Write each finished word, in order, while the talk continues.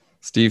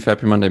Steve,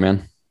 happy Monday,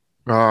 man.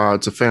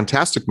 It's a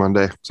fantastic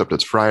Monday, except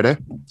it's Friday.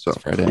 So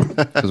It's Friday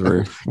because we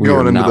are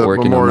going into not the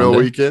working on Memorial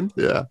Monday. weekend.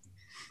 Yeah.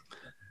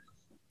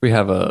 We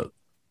have I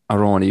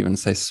don't want to even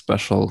say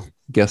special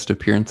guest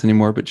appearance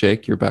anymore, but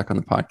Jake, you're back on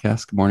the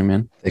podcast. Good morning,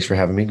 man. Thanks for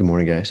having me. Good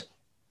morning, guys.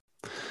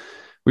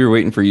 We were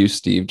waiting for you,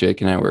 Steve.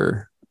 Jake and I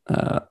were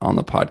on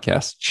the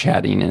podcast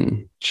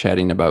chatting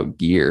about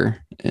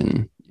gear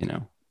and,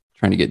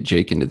 trying to get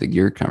Jake into the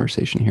gear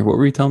conversation here. What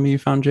were you telling me you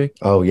found, Jake?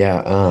 Oh,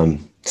 yeah.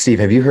 Steve,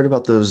 have you heard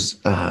about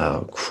those?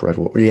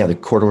 The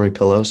corduroy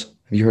pillows.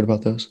 Have you heard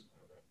about those?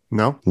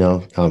 No.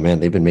 No? Oh, man,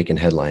 they've been making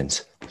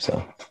headlines.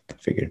 So I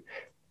figured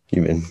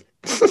you've been...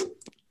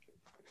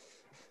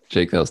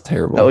 Jake, that was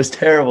terrible. That was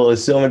terrible.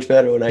 It's so much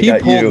better when I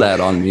got you. He pulled that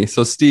on me.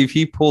 So, Steve,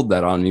 he pulled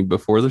that on me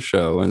before the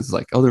show and it's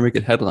like, oh, they're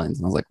making headlines.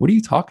 And I was like, what are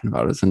you talking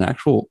about? It's an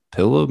actual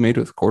pillow made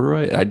with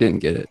corduroy? I didn't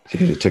get it.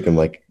 Dude, it took him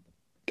like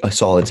a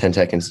solid 10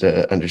 seconds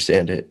to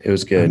understand it. It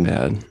was good. My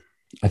bad.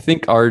 I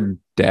think our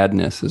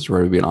dadness is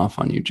rubbing off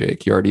on you,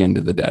 Jake. You're already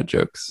into the dad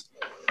jokes.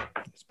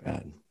 It's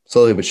bad.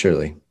 Slowly but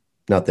surely.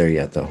 Not there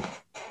yet, though.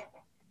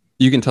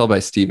 You can tell by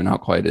Steven how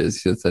quiet it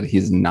is. He said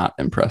he's not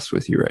impressed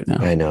with you right now.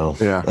 I know.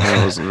 Yeah,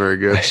 that wasn't very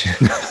good.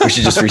 We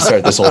should just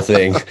restart this whole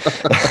thing.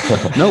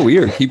 No, we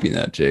are keeping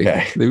that, Jake.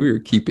 Okay. We are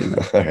keeping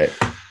that. All right.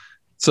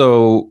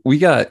 So we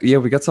got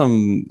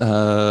some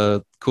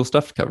cool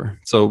stuff to cover.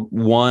 So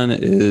one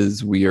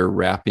is we are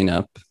wrapping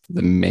up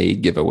the May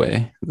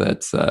giveaway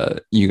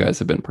that you guys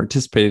have been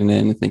participating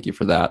in. Thank you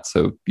for that.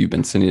 So you've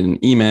been sending in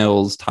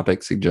emails,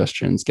 topic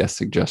suggestions, guest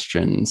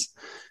suggestions,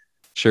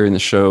 sharing the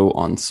show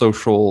on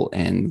social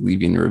and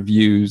leaving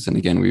reviews. And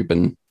again, we've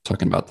been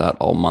talking about that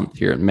all month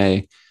here in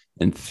May.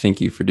 And thank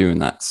you for doing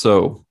that.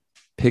 So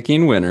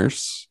picking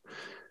winners,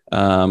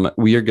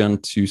 we are going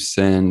to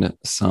send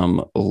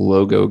some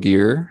logo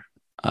gear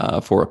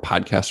for a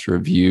podcast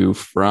review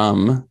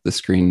from the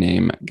screen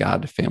name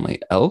God Family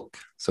Elk.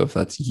 So if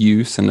that's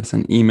you, send us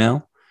an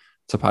email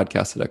to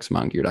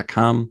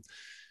podcast@exomountaingear.com.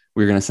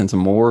 We're going to send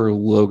some more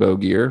logo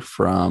gear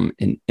from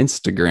an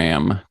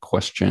Instagram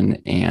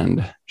question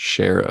and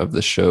share of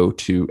the show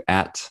to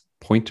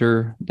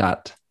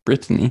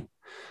 @pointer.brittany.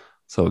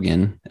 So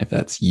again, if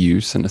that's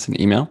you, send us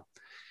an email.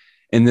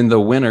 And then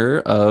the winner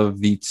of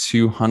the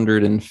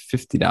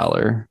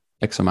 $250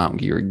 Exo Mountain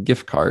Gear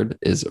gift card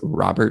is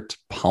Robert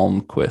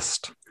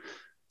Palmquist.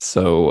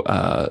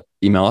 So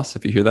email us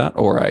if you hear that,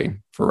 or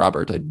for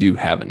Robert, I do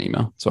have an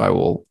email. So I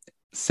will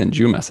send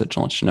you a message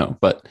and let you know.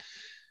 But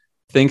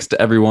thanks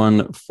to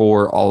everyone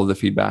for all of the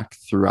feedback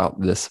throughout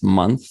this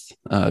month.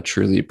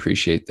 Truly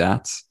appreciate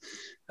that.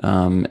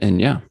 And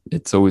yeah,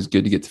 it's always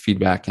good to get the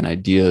feedback and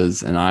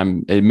ideas.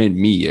 And it made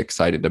me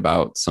excited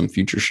about some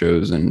future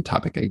shows and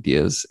topic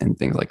ideas and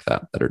things like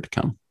that are to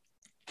come.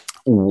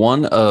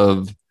 One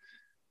of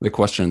the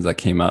questions that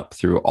came up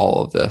through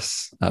all of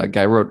this, a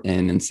guy wrote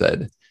in and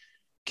said,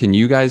 can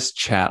you guys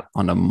chat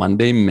on a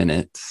Monday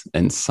minute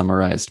and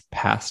summarize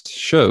past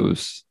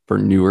shows for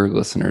newer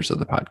listeners of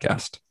the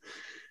podcast?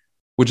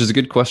 Which is a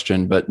good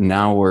question, but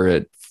now we're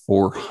at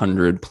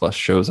 400 plus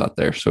shows out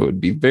there. So it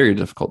would be very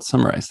difficult to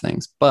summarize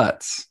things.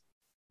 But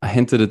I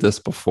hinted at this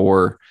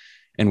before,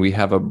 and we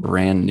have a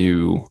brand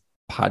new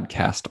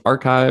podcast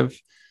archive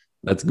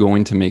that's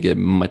going to make it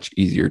much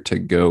easier to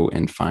go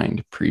and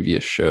find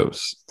previous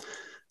shows.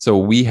 So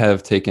we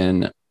have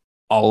taken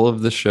all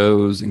of the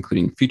shows,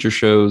 including feature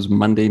shows,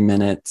 Monday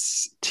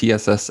minutes,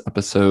 TSS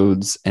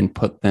episodes, and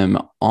put them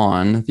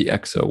on the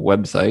EXO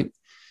website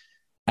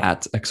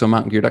at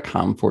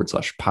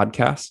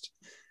exomountaingear.com/podcast.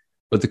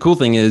 But the cool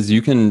thing is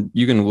you can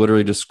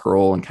literally just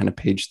scroll and kind of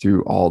page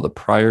through all the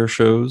prior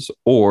shows,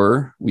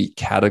 or we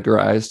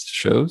categorized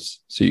shows.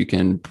 So you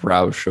can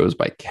browse shows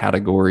by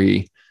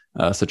category,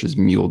 such as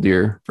mule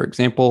deer, for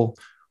example,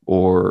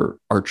 or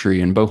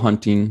archery and bow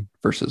hunting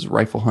versus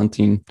rifle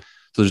hunting.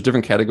 So there's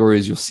different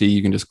categories you'll see.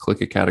 You can just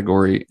click a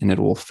category and it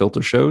will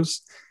filter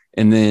shows.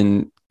 And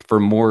then for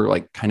more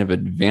like kind of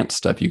advanced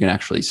stuff, you can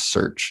actually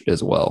search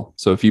as well.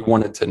 So if you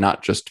wanted to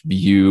not just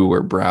view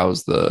or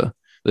browse the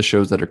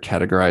shows that are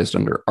categorized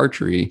under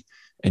archery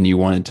and you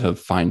wanted to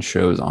find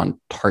shows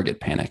on Target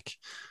Panic,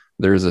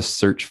 there's a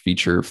search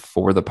feature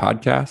for the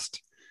podcast.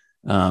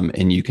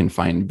 And you can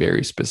find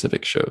very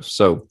specific shows.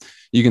 So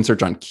you can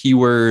search on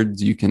keywords,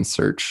 you can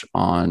search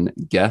on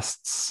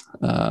guests,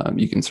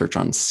 you can search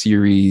on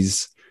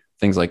series,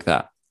 things like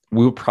that.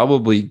 We'll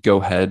probably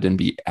go ahead and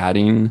be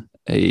adding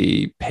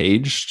a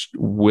page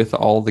with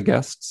all the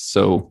guests.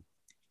 So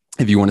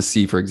if you want to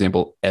see, for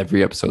example,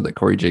 every episode that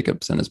Corey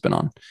Jacobson has been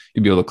on,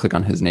 you'll be able to click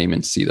on his name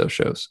and see those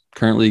shows.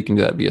 Currently, you can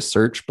do that via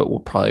search, but we'll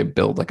probably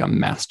build like a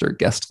master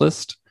guest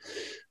list.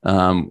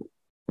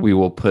 We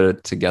will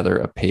put together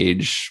a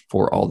page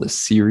for all the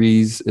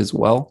series as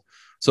well.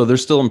 So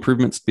there's still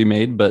improvements to be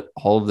made, but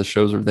all of the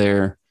shows are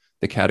there.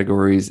 The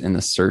categories in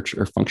the search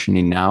are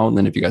functioning now. And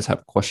then if you guys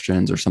have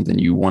questions or something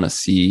you want to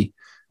see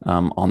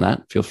on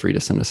that, feel free to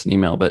send us an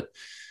email. But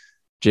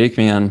Jake,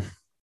 man,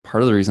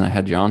 part of the reason I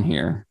had you on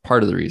here,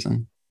 part of the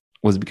reason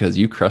was because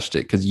you crushed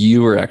it, because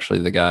you were actually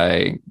the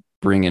guy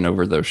bringing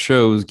over those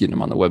shows, getting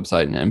them on the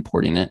website and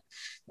importing it.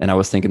 And I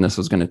was thinking this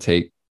was going to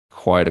take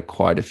quite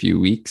a few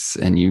weeks,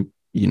 and you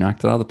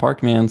knocked it out of the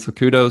park, man. So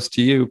kudos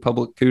to you.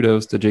 Public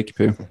kudos to Jakey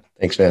Poo.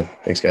 Thanks, man.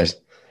 Thanks, guys.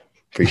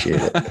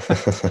 Appreciate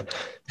it.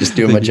 Just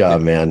doing my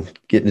job, man.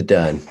 Getting it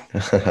done.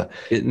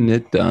 Getting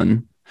it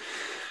done.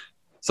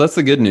 So that's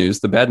the good news.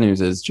 The bad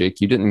news is,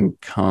 Jake, you didn't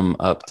come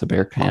up to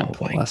bear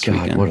camp last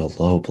weekend. What a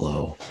low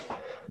blow.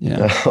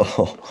 Yeah.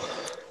 Oh.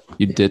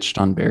 You ditched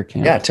on bear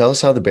camp. Yeah, tell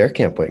us how the bear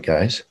camp went,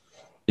 guys.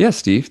 Yeah,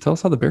 Steve, tell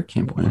us how the bear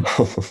camp went.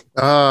 It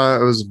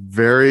was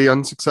very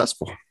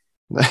unsuccessful.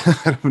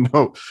 I don't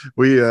know.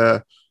 We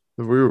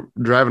were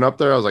driving up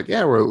there. I was like,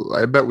 yeah,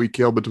 I bet we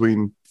kill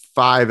between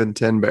 5 and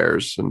 10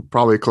 bears, and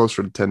probably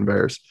closer to 10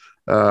 bears,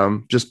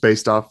 just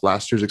based off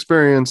last year's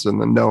experience,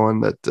 and then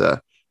knowing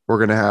that we're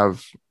going to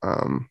have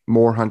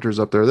more hunters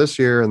up there this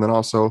year. And then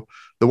also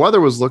the weather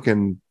was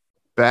looking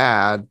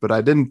bad, but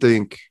I didn't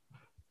think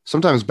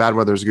sometimes bad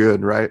weather is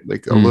good, right?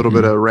 Like a little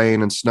bit of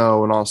rain and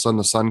snow, and all of a sudden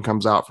the sun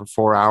comes out for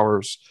 4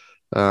 hours.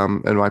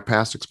 In my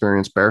past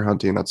experience bear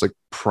hunting, that's like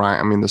prime.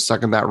 I mean, the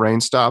second that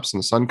rain stops and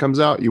the sun comes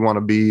out, you want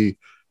to be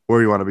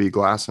where you want to be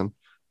glassing.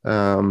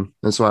 And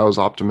so I was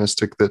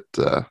optimistic that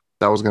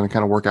that was going to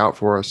kind of work out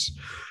for us,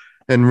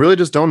 and really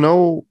just don't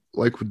know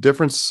like the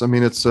difference. I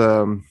mean, it's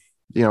from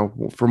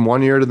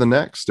one year to the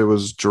next, it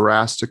was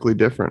drastically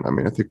different. I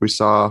mean, I think we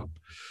saw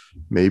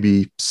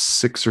maybe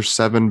 6 or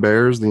 7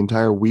 bears the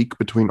entire week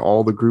between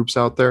all the groups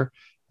out there,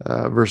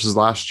 versus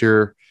last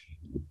year,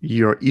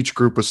 each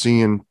group was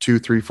seeing 2,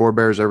 3, 4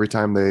 bears every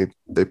time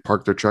they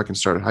parked their truck and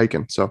started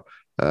hiking. So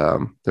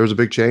there was a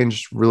big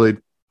change. Really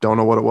don't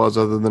know what it was,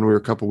 other than we were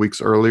a couple weeks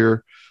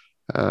earlier.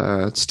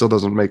 It still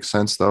doesn't make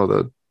sense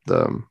though.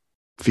 The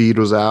feed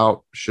was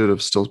out, should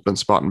have still been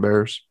spotting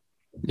bears.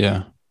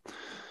 Yeah.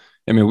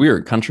 I mean, we were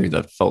a country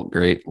that felt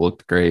great,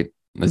 looked great.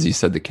 As you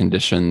said, the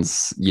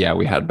conditions, yeah,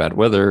 we had bad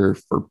weather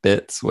for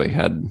bits. We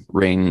had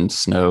rain,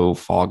 snow,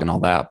 fog, and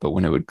all that. But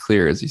when it would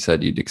clear, as you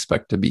said, you'd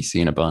expect to be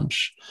seeing a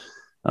bunch.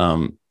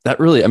 That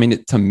really, I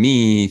mean, to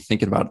me,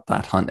 thinking about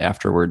that hunt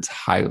afterwards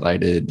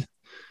highlighted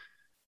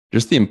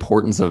just the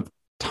importance of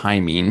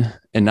timing,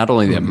 and not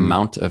only the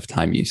amount of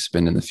time you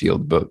spend in the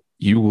field, but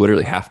you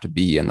literally have to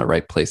be in the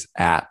right place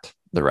at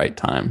the right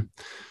time.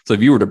 So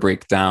if you were to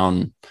break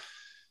down,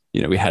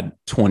 we had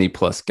 20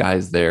 plus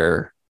guys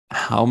there.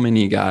 How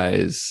many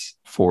guys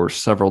for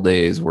several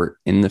days were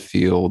in the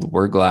field,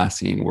 were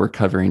glassing, were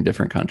covering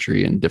different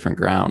country and different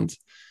ground?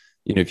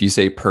 If you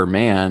say per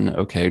man,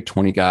 okay,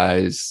 20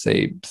 guys,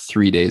 say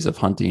 3 days of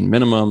hunting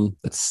minimum,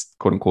 that's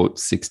quote unquote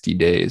 60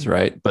 days,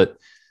 right? But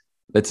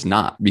it's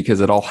not,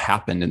 because it all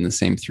happened in the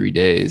same 3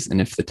 days. And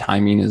if the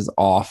timing is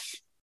off,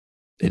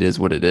 it is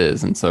what it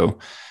is. And so,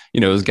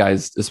 those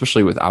guys,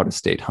 especially with out of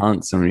state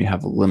hunts, and when you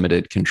have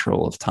limited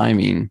control of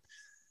timing,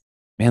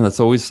 man, that's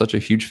always such a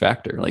huge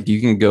factor. Like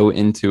you can go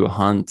into a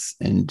hunt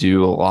and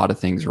do a lot of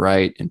things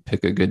right and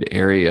pick a good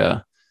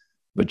area,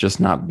 but just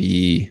not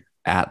be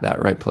at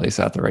that right place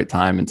at the right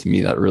time. And to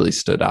me, that really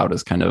stood out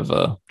as kind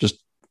of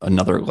just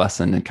another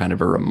lesson and kind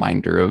of a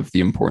reminder of the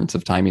importance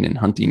of timing in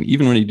hunting,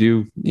 even when you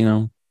do,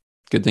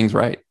 good things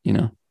right,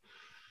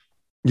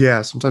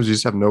 Yeah, sometimes you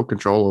just have no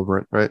control over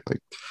it, right?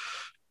 Like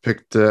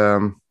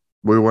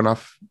we went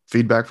off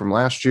feedback from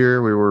last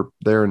year. We were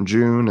there in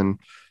June and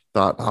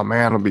thought, oh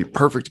man, it'll be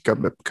perfect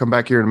to come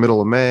back here in the middle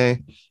of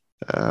May.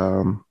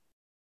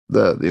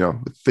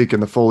 Thinking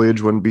the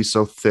foliage wouldn't be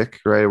so thick,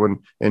 right? When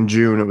in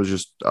June it was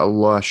just a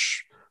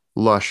lush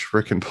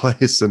freaking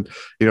place, and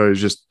it was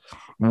just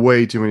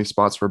way too many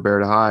spots for a bear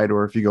to hide.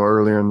 Or if you go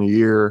earlier in the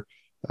year,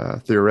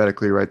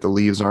 theoretically, right, the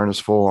leaves aren't as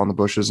full on the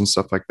bushes and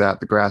stuff like that.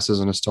 The grass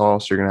isn't as tall,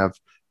 so you're gonna have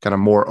kind of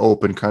more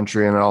open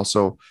country, and it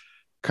also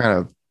kind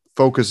of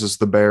focuses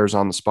the bears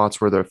on the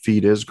spots where their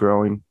feed is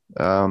growing.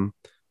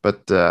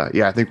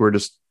 I think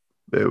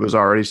it was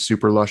already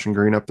super lush and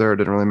green up there. It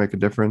didn't really make a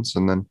difference.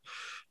 And then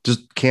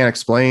just can't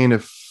explain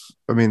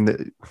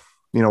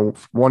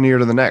one year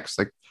to the next,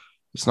 like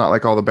it's not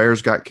like all the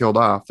bears got killed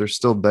off. They're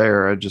still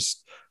there.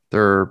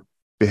 Their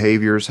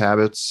behaviors,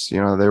 habits, they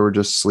were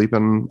just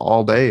sleeping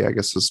all day, I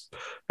guess,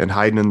 and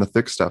hiding in the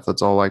thick stuff.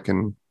 That's all I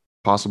can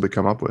possibly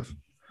come up with.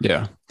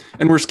 Yeah.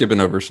 And we're skipping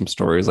over some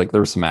stories. Like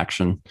there was some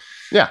action.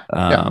 Yeah.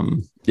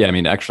 Yeah. I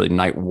mean, actually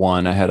night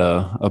 1, I had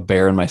a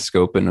bear in my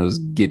scope and was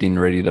getting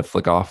ready to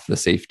flick off the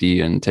safety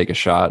and take a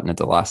shot. And at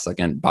the last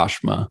second,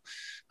 Bashma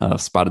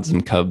spotted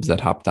some cubs that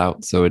hopped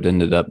out. So it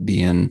ended up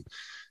being,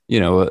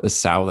 a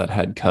sow that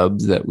had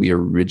cubs that we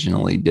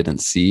originally didn't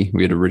see.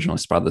 We had originally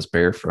spotted this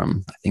bear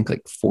from, I think,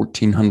 like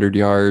 1,400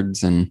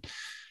 yards, and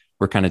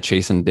we're kind of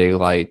chasing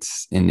daylight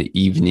in the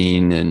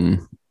evening and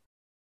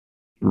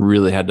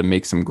really had to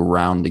make some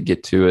ground to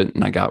get to it.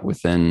 And I got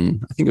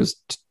within, I think it was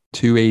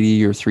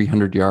 280 or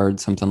 300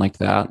 yards, something like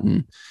that,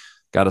 and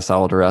got a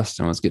solid rest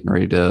and was getting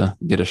ready to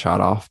get a shot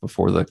off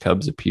before the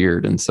cubs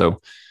appeared. And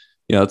so,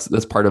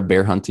 that's part of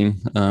bear hunting.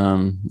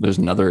 There's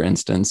another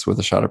instance with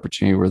a shot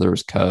opportunity where there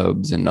was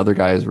cubs and other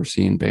guys were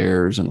seeing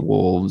bears and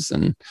wolves.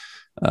 And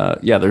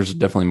there's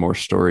definitely more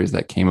stories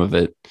that came of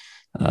it,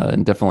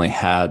 and definitely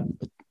had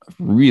a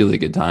really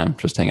good time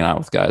just hanging out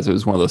with guys. It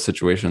was one of those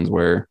situations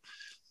where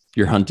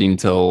you're hunting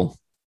till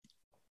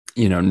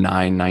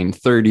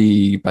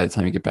 9:30. By the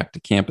time you get back to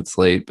camp, it's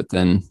late, but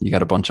then you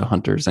got a bunch of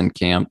hunters in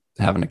camp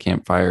having a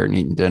campfire and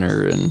eating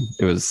dinner, and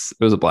it was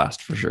a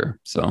blast for sure.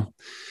 So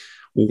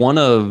one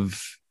of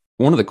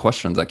the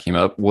questions that came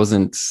up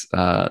wasn't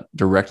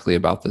directly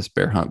about this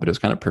bear hunt, but it was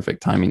kind of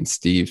perfect timing.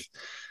 Steve,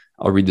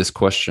 I'll read this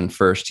question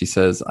first. He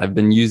says, I've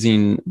been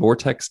using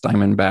Vortex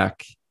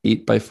Diamondback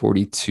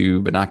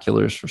 8x42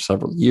 binoculars for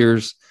several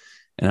years,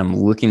 and I'm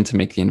looking to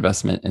make the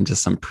investment into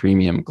some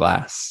premium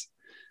glass.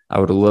 I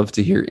would love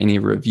to hear any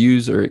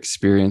reviews or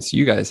experience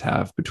you guys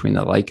have between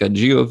the Leica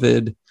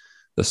GeoVid,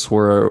 the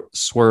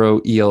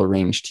Swaro EL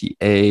Range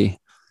TA,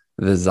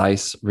 the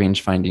Zeiss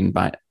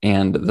rangefinding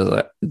and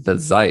the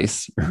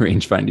Zeiss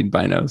rangefinding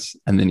binos.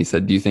 And then he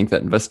said, do you think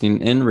that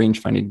investing in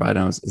rangefinding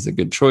binos is a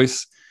good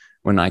choice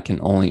when I can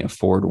only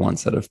afford one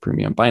set of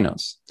premium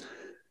binos?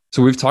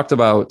 So we've talked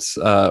about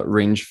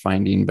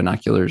range-finding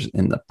binoculars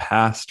in the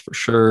past for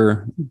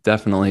sure.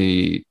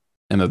 Definitely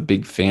am a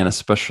big fan,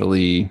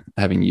 especially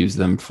having used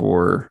them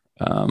for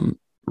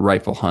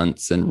rifle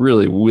hunts and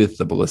really with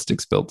the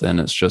ballistics built in.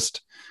 It's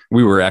just,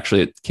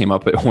 it came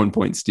up at one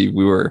point, Steve,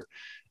 we were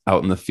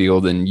out in the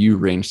field and you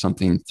ranged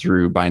something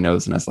through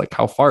binos and I was like,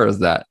 how far is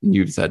that? And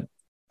you said,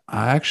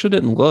 I actually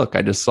didn't look.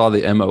 I just saw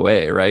the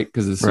MOA, right?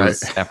 Because this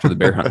was after the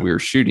bear hunt we were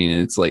shooting.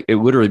 And it's like, it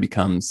literally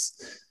becomes,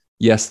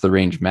 yes, the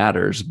range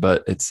matters,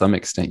 but at some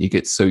extent you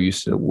get so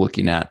used to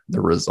looking at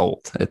the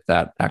result at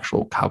that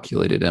actual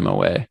calculated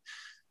MOA.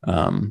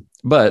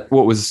 But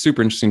what was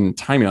super interesting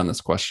timing on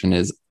this question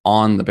is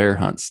on the bear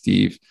hunt,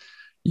 Steve,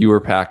 you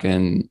were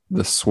packing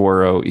the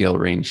Swaro EL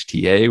Range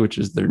TA, which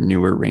is their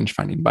newer range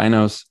finding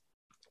binos.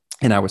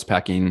 And I was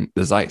packing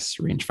the Zeiss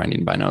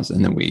rangefinding binos,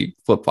 and then we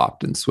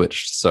flip-flopped and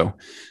switched. So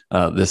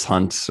this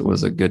hunt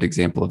was a good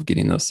example of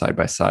getting those side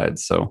by side.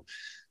 So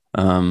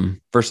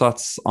first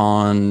thoughts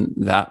on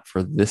that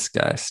for this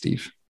guy,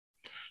 Steve?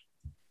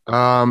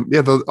 On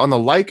the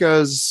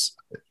Leicas,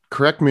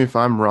 correct me if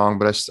I'm wrong,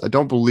 but I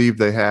don't believe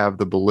they have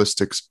the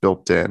ballistics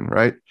built in,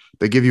 right?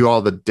 They give you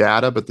all the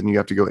data, but then you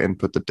have to go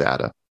input the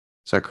data.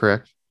 Is that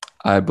correct?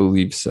 I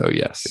believe so,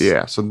 yes.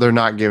 Yeah, so they're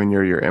not giving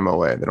you your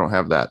MOA. They don't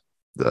have that,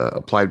 the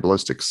applied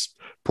ballistics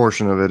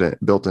portion of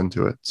it built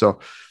into it. So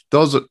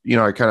those,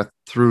 I kind of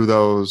threw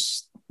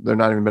those. They're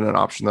not even been an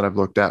option that I've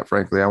looked at,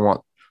 frankly. I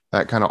want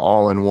that kind of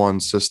all-in-one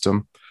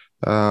system.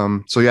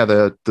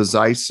 The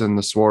Zeiss and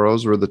the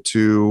Swaros were the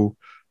two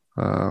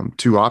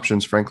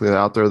options, frankly,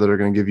 out there that are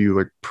going to give you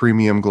like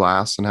premium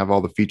glass and have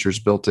all the features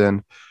built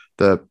in.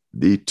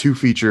 The two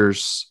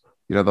features,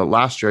 the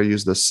last year I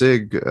used the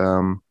SIG.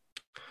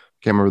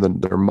 Can't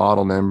remember their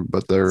model name,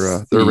 but their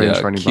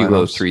range-finding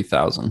Kilo binos.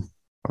 3000.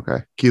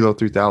 Okay, Kilo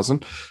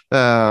 3000,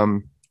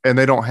 and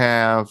they don't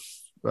have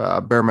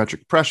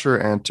barometric pressure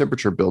and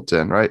temperature built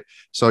in, right?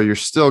 So you're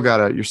still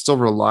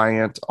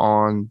reliant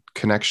on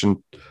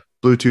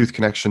Bluetooth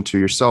connection to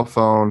your cell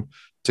phone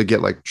to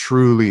get like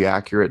truly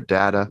accurate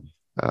data.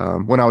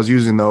 When I was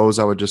using those,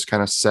 I would just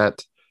kind of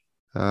set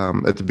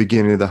at the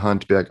beginning of the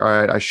hunt, be like, all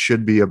right, I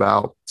should be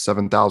about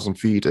 7,000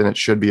 feet and it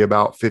should be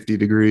about 50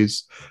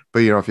 degrees.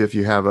 But, if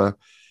you have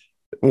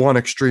one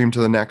extreme to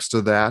the next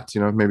to that,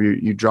 maybe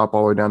you drop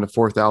all the way down to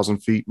 4,000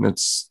 feet and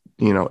it's,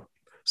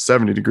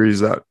 70 degrees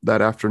that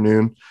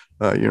afternoon,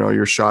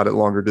 your shot at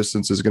longer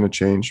distance is going to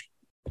change.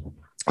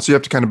 So you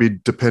have to kind of be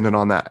dependent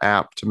on that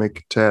app to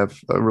have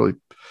a really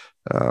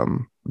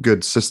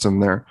good system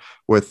there.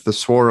 With the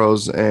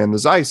Swaros and the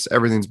Zeiss,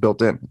 everything's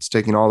built in. It's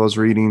taking all those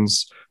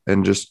readings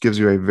and just gives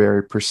you a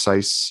very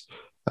precise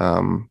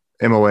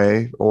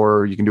MOA,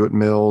 or you can do it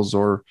mils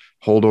or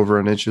hold over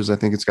in inches. I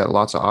think it's got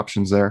lots of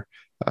options there.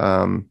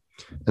 And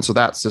so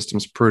that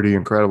system's pretty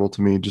incredible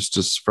to me,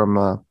 just from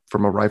a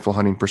rifle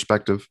hunting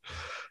perspective.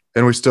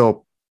 And we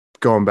still,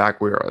 going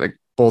back, we are like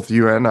both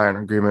you and I in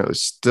agreement.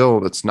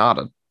 It's not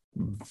a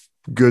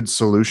good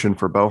solution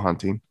for bow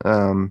hunting.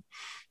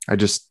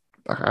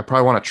 I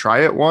probably want to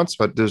try it once,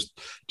 but there's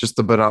just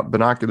the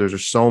binoculars are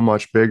so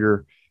much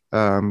bigger.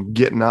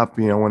 Getting up,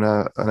 when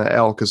an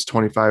elk is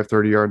 25,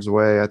 30 yards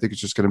away, I think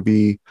it's just going to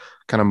be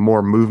kind of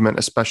more movement,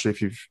 especially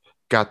if you've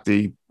got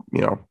the,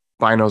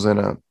 binos in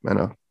a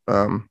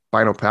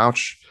bino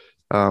pouch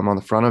on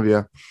the front of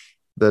you,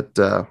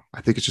 that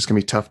I think it's just going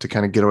to be tough to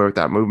kind of get away with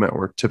that movement,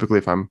 where typically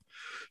if I'm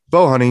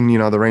bow hunting,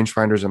 the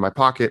rangefinder's in my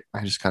pocket,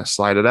 I just kind of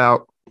slide it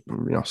out,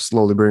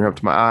 slowly bring it up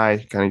to my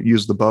eye, kind of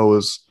use the bow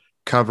as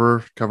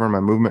cover my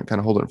movement, kind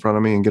of hold it in front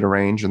of me and get a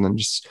range, and then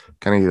just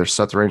kind of either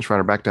set the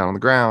rangefinder back down on the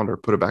ground or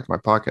put it back in my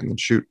pocket and then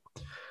shoot.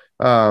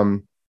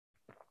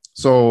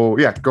 So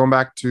yeah, going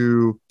back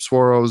to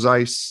Swaro,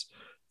 Zeiss,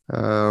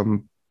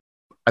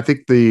 I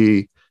think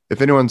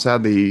if anyone's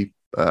had the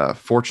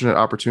fortunate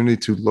opportunity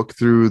to look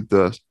through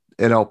the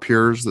NL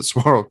Pures that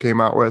Swaro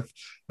came out with,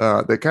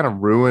 they kind of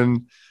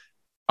ruin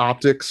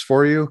optics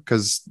for you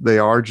because they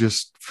are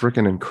just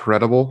freaking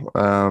incredible.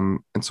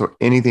 And so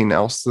anything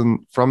else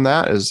from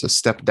that is a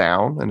step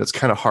down, and it's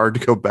kind of hard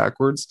to go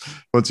backwards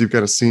once you've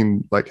kind of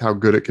seen like how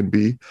good it can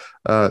be.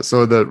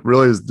 So that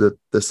really is the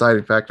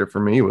deciding factor for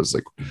me, was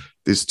like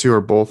these two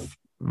are both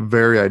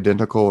very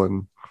identical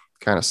and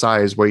kind of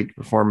size, weight,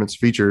 performance,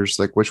 features,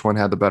 like which one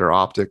had the better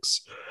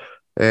optics.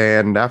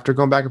 And after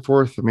going back and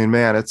forth, I mean,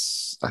 man,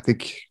 I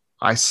think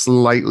I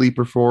slightly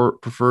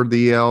preferred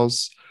the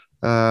ELs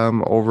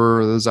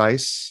over the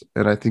Zeiss.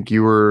 And I think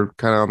you were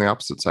kind of on the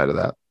opposite side of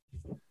that.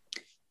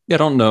 Yeah, I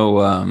don't know.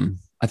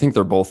 I think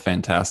they're both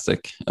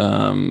fantastic.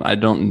 I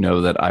don't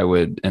know that I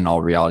would, in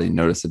all reality,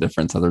 notice a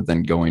difference other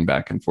than going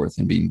back and forth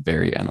and being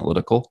very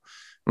analytical.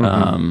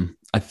 Mm-hmm.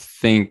 I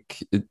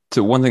think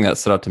one thing that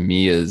stood out to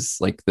me is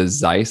like the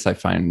Zeiss. I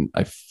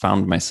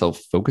found myself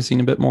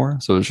focusing a bit more.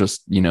 So it's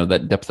just,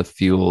 that depth of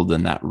field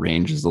and that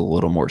range is a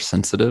little more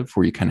sensitive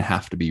where you kind of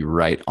have to be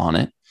right on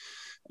it.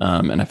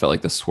 And I felt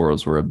like the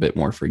swirls were a bit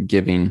more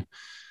forgiving.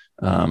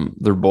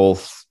 They're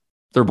both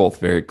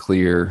very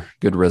clear,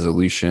 good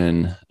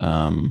resolution,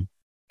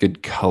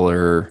 good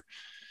color.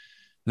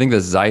 I think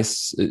the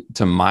Zeiss,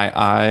 to my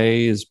eye,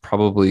 is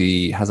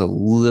probably has a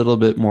little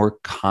bit more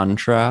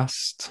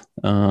contrast.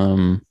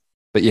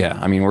 But yeah,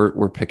 I mean,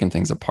 we're picking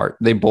things apart.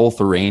 They both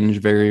range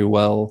very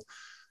well.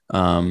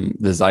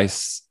 The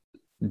Zeiss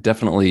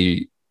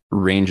definitely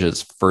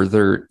ranges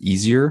further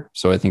easier,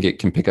 so I think it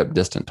can pick up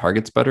distant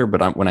targets better.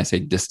 But when I say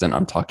distant,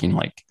 I'm talking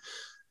like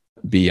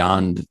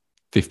beyond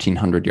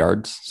 1,500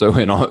 yards. So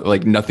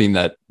like nothing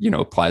that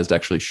applies to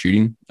actually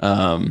shooting.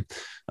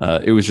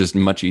 It was just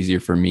much easier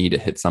for me to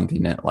hit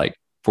something at like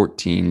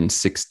 14,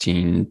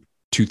 16,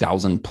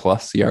 2,000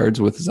 plus yards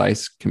with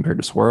Zeiss compared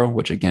to swirl,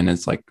 which again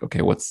is like,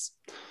 okay,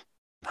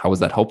 how is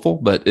that helpful?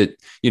 But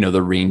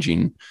the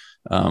ranging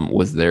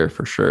was there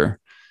for sure.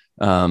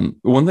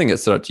 One thing that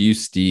stood out to you,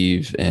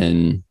 Steve,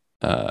 and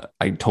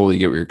I totally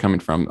get where you're coming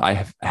from. I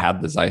have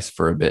had the Zeiss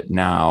for a bit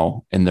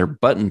now, and their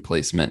button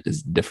placement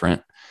is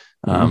different.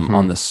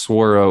 On the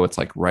Swaro, it's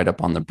like right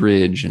up on the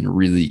bridge and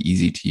really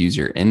easy to use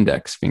your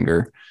index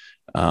finger.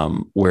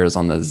 Whereas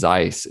on the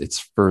Zeiss,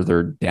 it's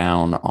further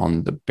down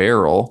on the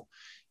barrel,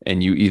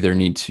 and you either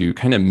need to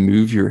kind of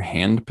move your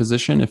hand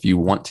position if you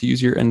want to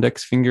use your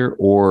index finger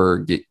or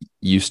get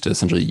used to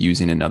essentially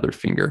using another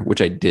finger,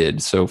 which I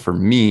did. So for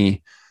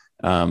me,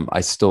 I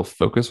still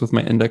focus with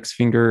my index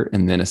finger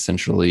and then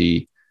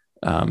essentially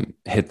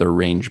hit the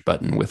range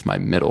button with my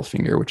middle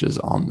finger, which is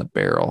on the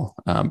barrel.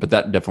 But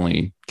that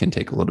definitely can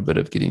take a little bit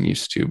of getting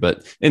used to.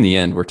 But in the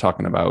end, we're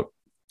talking about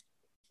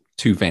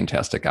two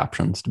fantastic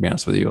options, to be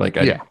honest with you. Like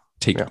I'd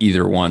take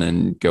either one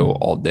and go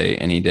all day,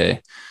 any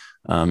day,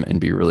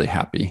 and be really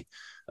happy.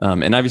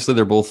 And obviously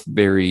they're both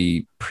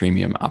very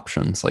premium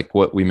options. Like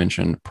what we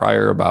mentioned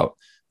prior about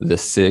the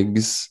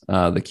SIGs,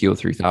 the Kilo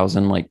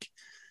 3000, like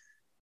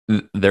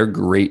they're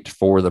great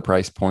for the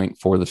price point,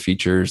 for the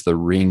features. The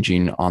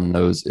ranging on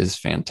those is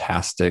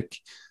fantastic.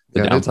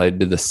 The downside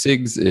to the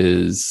SIGs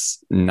is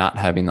not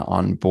having the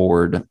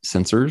onboard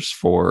sensors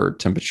for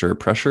temperature,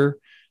 pressure,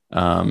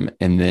 and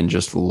then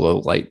just low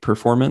light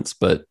performance.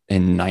 But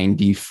in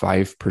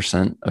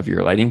 95% of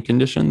your lighting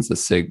conditions, the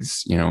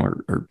SIGs,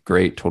 are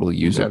great, totally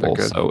usable.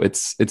 So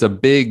it's a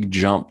big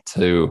jump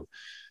to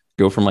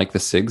go from like the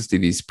SIGs to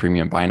these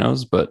premium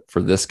binos. But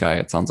for this guy,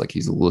 it sounds like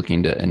he's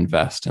looking to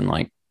invest in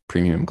like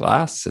premium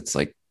glass. It's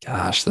like,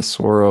 gosh, the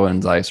Swaro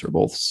and Zeiss are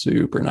both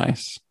super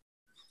nice.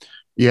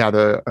 Yeah,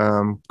 the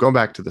going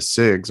back to the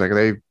SIGs, like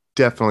they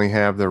definitely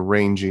have the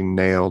ranging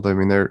nailed. I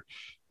mean,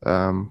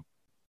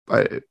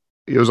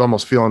 it was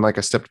almost feeling like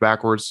I stepped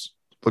backwards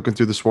looking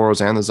through the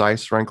Swaros and the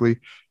Zeiss, frankly,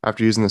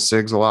 after using the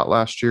SIGs a lot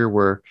last year,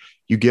 where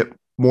you get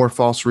more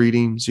false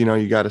readings.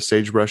 You got a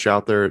sagebrush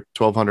out there at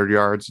 1,200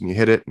 yards and you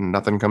hit it and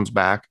nothing comes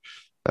back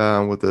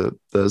with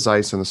the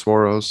Zeiss and the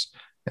Swaros.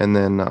 And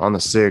then on the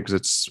SIGs,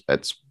 it's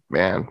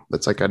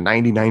like a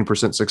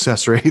 99%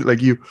 success rate.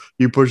 Like you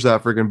push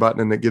that freaking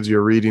button and it gives you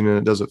a reading and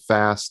it does it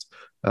fast.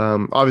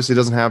 Obviously it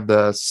doesn't have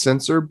the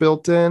sensor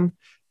built in,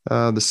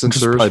 the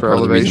sensors for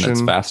elevation.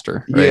 It's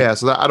faster. Right? Yeah.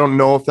 So I don't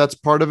know if that's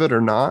part of it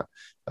or not.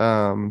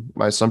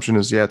 My assumption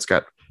is, it's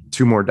got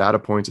 2 more data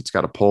points it's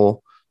got to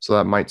pull. So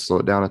that might slow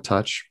it down a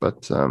touch,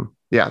 but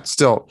it's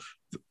still,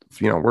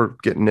 we're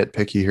getting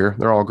nitpicky here.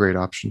 They're all great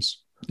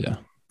options. Yeah.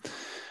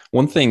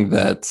 One thing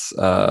that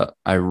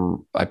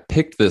I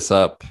picked this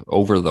up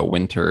over the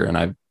winter, and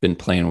I've been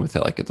playing with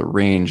it like at the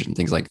range and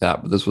things like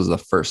that. But this was the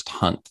first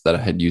hunt that I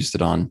had used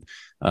it on.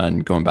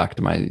 And going back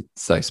to my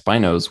Zeiss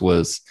Binos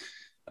was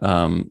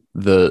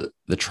the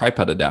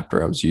tripod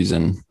adapter I was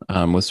using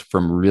was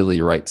from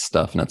Really Right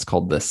Stuff, and it's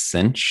called the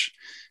Cinch.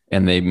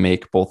 And they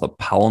make both a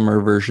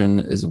polymer version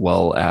as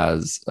well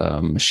as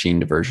a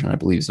machined version. I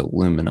believe is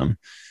aluminum.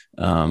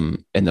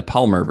 And the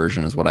polymer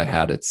version is what I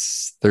had.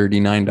 It's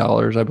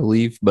 $39, I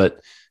believe. But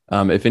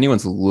if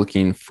anyone's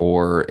looking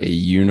for a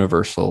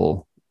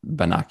universal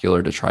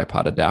binocular to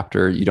tripod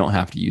adapter, you don't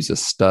have to use a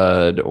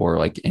stud or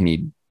like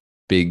any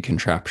big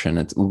contraption.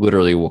 It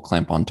literally will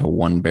clamp onto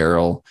one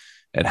barrel.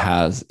 It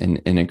has an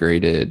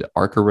integrated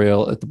Arca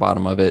rail at the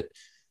bottom of it.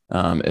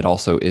 It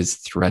also is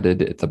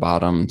threaded at the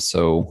bottom.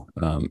 So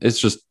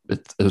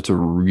it's a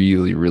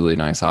really, really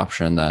nice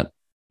option that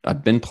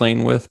I've been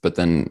playing with, but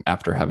then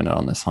after having it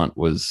on this hunt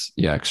was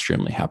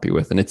extremely happy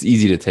with. And it's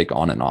easy to take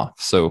on and off.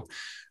 So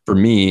for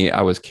me,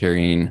 I was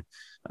carrying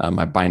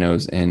my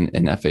binos in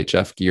an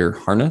FHF gear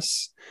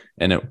harness.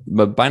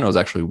 But binos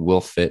actually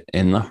will fit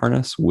in the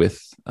harness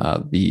with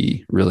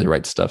the Really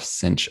Right Stuff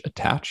cinch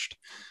attached.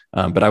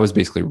 But I was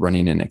basically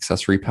running an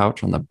accessory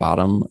pouch on the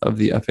bottom of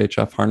the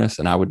FHF harness,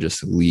 and I would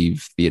just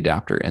leave the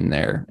adapter in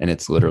there. And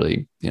it's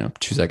literally,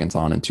 2 seconds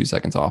on and 2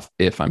 seconds off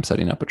if I'm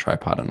setting up a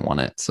tripod and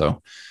want it.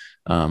 So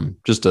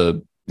just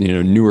a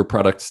newer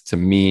product to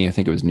me. I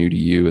think it was new to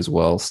you as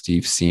well,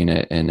 Steve, seeing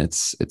it, and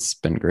it's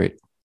been great.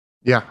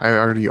 Yeah, I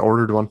already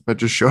ordered one. It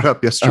just showed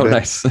up yesterday. Oh,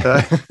 nice.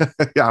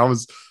 Yeah, I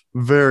was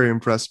very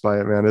impressed by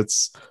it, man.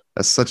 It's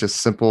such a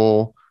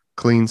simple,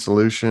 clean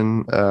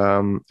solution,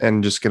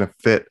 and just gonna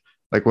fit.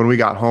 Like when we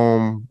got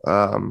home,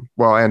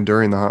 and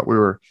during the hunt, we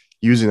were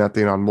using that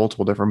thing on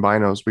multiple different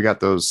binos. We got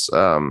those.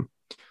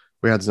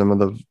 We had I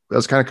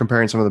was kind of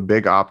comparing some of the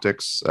big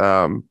optics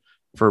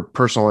for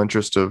personal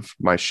interest of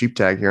my sheep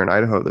tag here in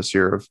Idaho this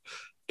year of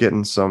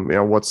getting some.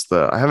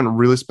 I haven't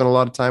really spent a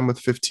lot of time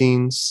with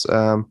 15s.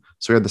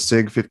 So we had the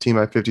SIG 15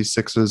 by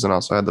 56s and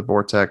also had the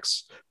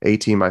Vortex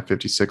 18 by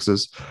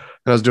 56s.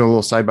 And I was doing a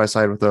little side by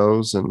side with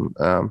those, and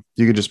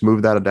you could just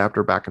move that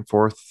adapter back and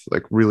forth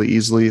like really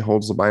easily.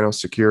 Holds the bino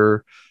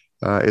secure.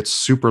 It's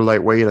super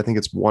lightweight. I think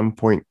it's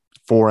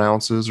 1.4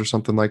 ounces or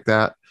something like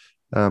that.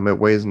 It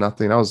weighs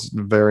nothing. I was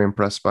very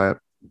impressed by it.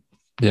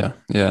 Yeah,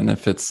 and it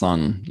fits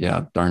on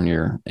darn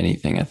near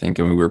anything. I think,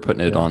 and we were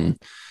putting it on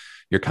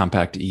your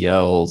compact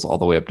ELs all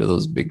the way up to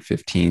those big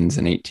 15s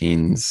and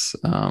 18s.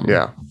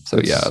 So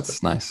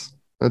it's nice.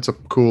 That's a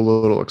cool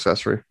little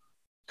accessory.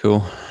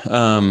 Cool.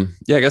 I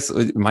guess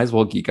we might as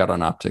well geek out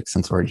on optics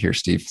since we're already here,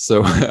 Steve.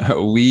 So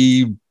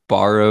we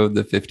borrowed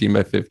the 15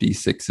 by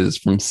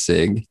 56s from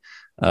SIG.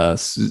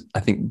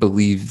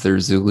 Believe they're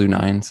Zulu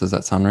 9s. Does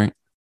that sound right?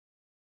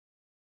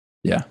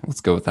 Yeah,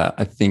 let's go with that.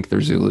 I think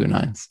they're Zulu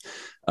 9s.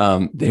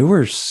 They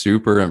were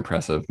super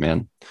impressive,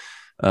 man.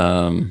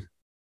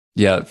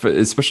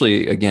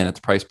 Especially again at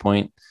the price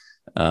point.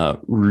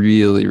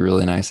 Really,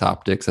 really nice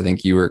optics. I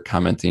think you were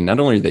commenting,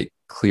 not only are they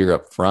clear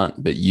up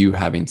front, but you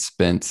having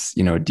spent,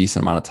 a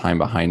decent amount of time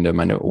behind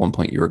them. I know at one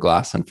point you were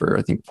glassing for,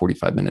 I think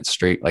 45 minutes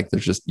straight. Like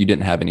you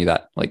didn't have any of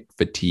that like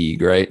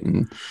fatigue. Right.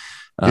 And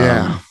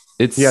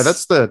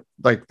that's the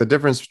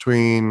difference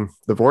between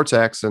the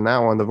Vortex and that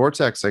one. The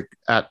Vortex, like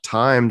at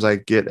times I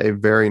get a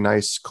very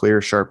nice,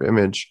 clear, sharp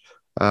image.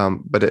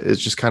 But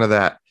it's just kind of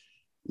that,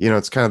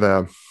 it's kind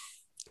of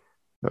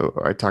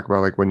I talk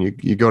about like when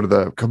you go to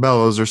the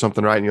Cabela's or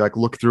something, right? And you like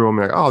look through them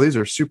and like, oh, these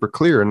are super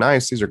clear and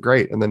nice. These are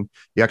great. And then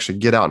you actually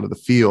get out into the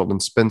field and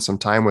spend some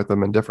time with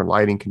them in different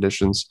lighting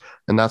conditions.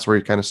 And that's where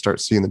you kind of start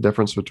seeing the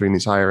difference between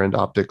these higher end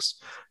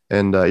optics.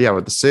 And with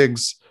the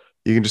SIGs,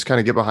 you can just kind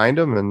of get behind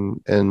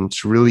them and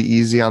it's really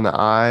easy on the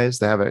eyes.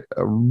 They have a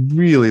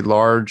really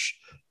large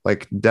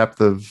like depth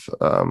of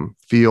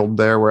field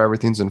there where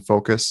everything's in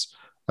focus,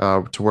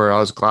 to where I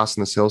was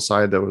glassing this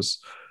hillside that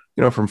was,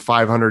 from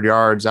 500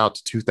 yards out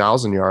to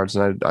 2,000 yards.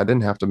 And I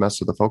didn't have to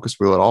mess with the focus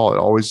wheel at all.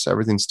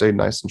 Everything stayed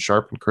nice and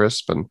sharp and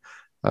crisp. And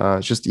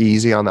it's just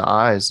easy on the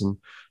eyes. And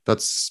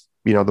that's,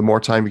 the more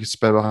time you can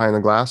spend behind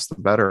the glass,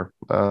 the better.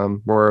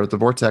 Where the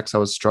Vortex, I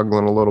was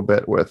struggling a little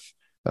bit with,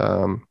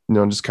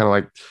 just kind of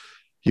like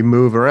you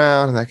move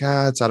around and like,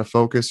 it's out of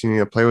focus. You need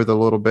to play with it a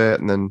little bit.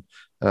 And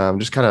then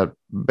just kind of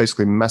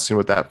basically messing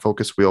with that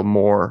focus wheel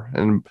more.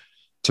 And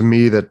to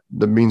me, that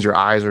means your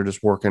eyes are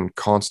just working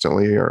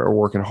constantly or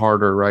working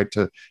harder, right,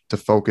 to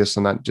focus,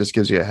 and that just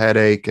gives you a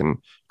headache and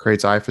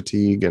creates eye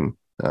fatigue. And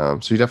so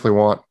you definitely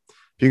want, if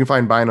you can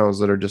find binos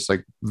that are just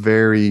like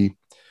very,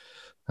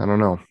 I don't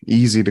know,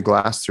 easy to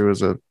glass through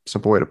is a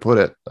simple way to put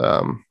it.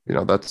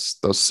 That's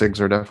those SIGs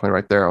are definitely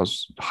right there. I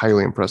was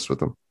highly impressed with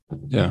them.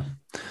 Yeah.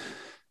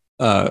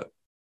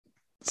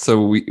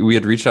 So we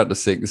had reached out to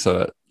SIG.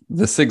 So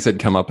the SIGs had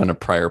come up in a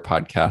prior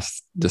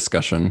podcast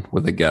discussion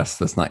with a guest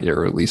that's not yet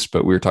released,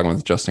 but we were talking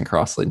with Justin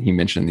Crossley and he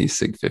mentioned these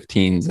SIG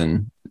 15s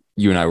and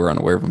you and I were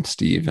unaware of them,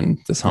 Steve, and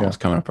this hunt was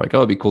coming up like,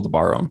 it'd be cool to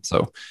borrow them.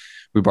 So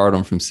we borrowed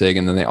them from SIG,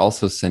 and then they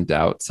also sent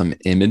out some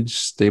image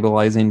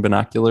stabilizing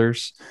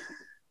binoculars,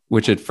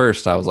 which at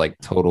first I was like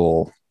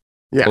total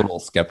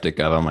skeptic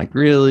of. I'm like,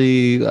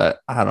 really?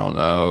 I don't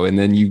know. And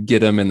then you get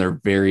them and they're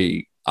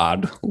very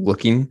odd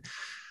looking.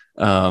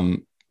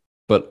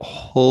 But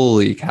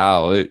holy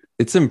cow,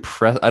 it's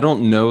impressive. I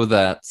don't know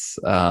that's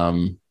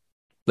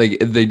like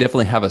they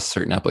definitely have a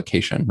certain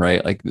application,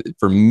 right? Like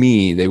for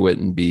me, they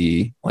wouldn't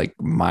be like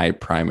my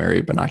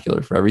primary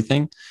binocular for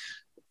everything,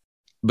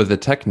 but the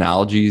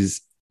technology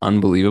is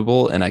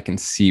unbelievable, and I can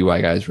see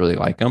why guys really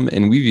like them.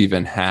 And we've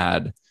even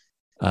had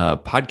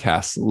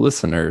podcast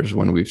listeners,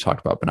 when we've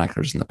talked about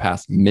binoculars in the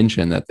past,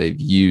 mention that they've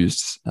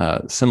used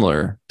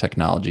similar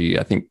technology.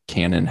 I think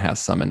Canon has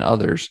some and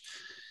others.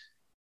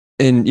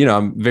 And,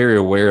 I'm very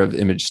aware of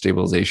image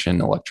stabilization,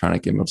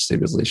 electronic image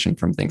stabilization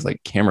from things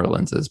like camera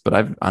lenses, but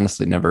I've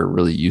honestly never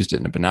really used it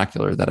in a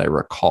binocular that I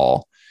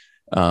recall.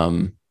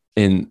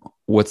 And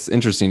what's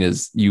interesting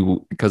is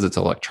because it's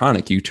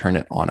electronic, you turn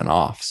it on and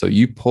off. So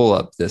you pull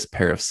up this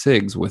pair of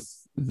SIGs with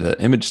the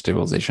image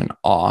stabilization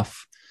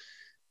off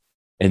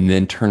and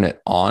then turn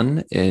it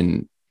on,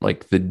 and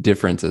like the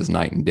difference is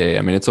night and day.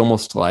 I mean, it's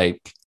almost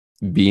like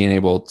being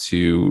able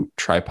to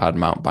tripod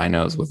mount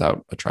binos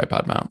without a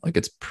tripod mount. Like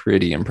it's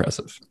pretty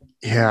impressive.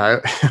 Yeah,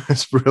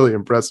 it's really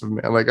impressive,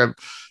 man. Like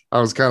I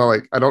was kind of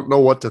like, I don't know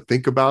what to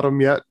think about them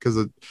yet because,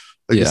 like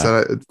you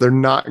said, they're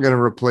not going to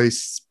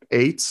replace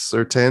 8s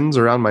or 10s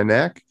around my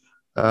neck.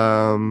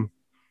 I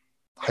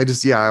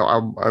just,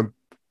 I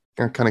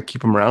kind of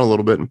keep them around a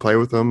little bit and play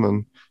with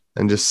them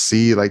and just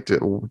see like,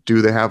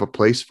 do they have a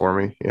place for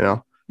me? You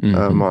know,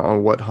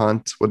 on what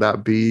hunt would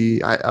that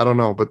be? I don't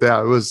know, but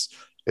yeah,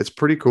 it's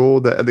pretty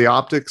cool. The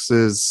optics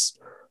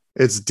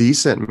it's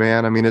decent,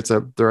 man. I mean,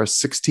 they're a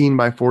 16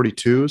 by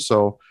 42,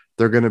 so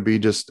they're going to be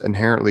just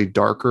inherently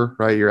darker,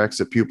 right? Your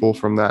exit pupil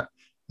from that,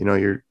 you know,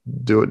 you're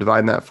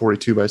dividing that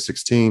 42 by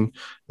 16.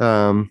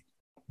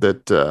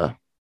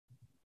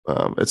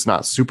 It's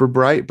not super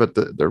bright, but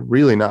they're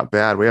really not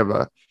bad. We have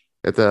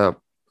at the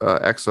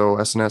EXO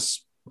SNS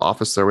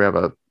office there, we have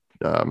a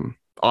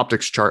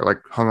optics chart like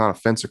hung on a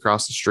fence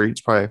across the street.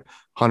 It's probably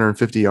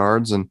 150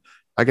 yards, and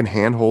I can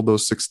handhold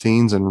those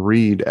 16s and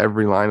read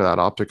every line of that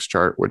optics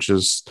chart, which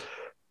is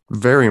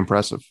very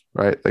impressive,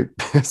 right? Like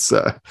it's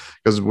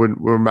because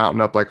we're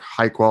mounting up like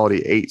high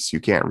quality 8s,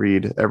 you can't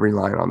read every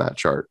line on that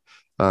chart.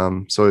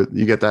 So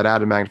you get that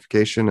added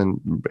magnification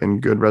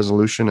and good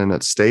resolution, and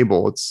it's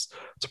stable. It's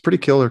a pretty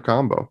killer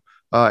combo.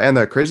 And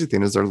the crazy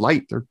thing is they're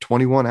light. They're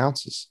 21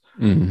 ounces.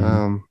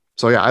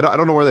 So yeah, I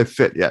don't know where they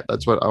fit yet.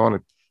 That's what I want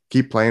to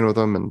keep playing with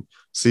them and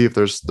see if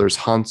there's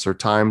hunts or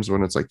times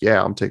when it's like,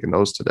 yeah, I'm taking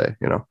those today,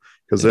 you know,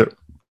 because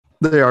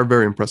they are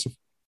very impressive.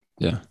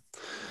 Yeah.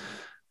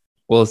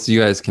 Well, as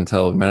you guys can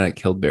tell, we might not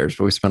killed bears,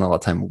 but we spent a lot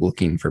of time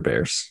looking for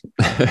bears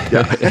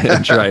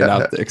and trying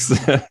optics.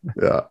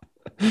 Yeah.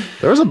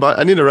 There was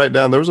I need to write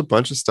down. There was a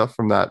bunch of stuff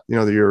from that, you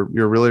know, your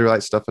really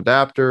light stuff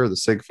adapter, the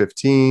SIG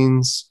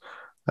 15s.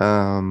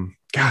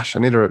 Gosh, I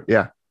need to,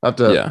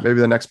 maybe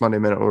the next Monday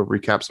Minute we'll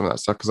recap some of that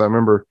stuff. Cause I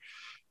remember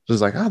just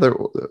like, there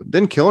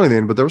didn't kill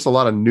anything, but there was a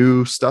lot of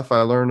new stuff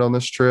I learned on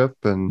this trip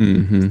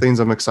and things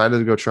I'm excited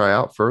to go try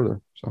out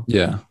further. So,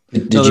 yeah.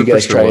 Did you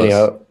guys try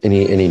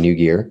any new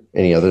gear?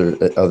 Any other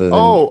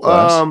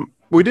than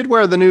we did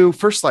wear the new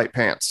First Light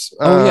pants.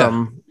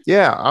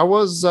 Yeah, I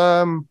was,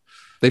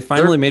 they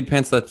finally made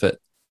pants that fit.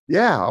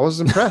 Yeah, I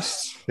was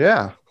impressed.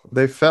 Yeah,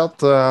 they felt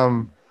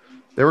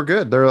they were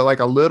good. They're like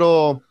a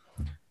little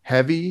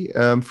heavy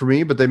for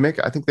me, but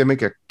I think they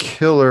make a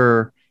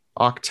killer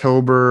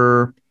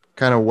October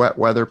kind of wet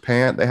weather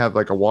pant. They have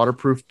like a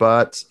waterproof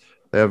butt.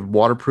 They have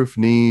waterproof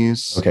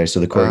knees. Okay, so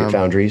the Corrugate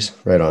Foundries,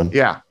 right on.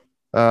 Yeah,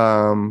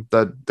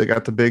 that they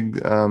got the big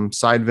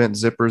side vent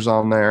zippers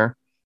on there.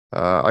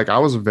 Like I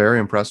was very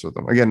impressed with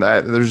them. Again,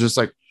 there's just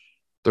like,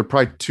 they're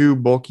probably too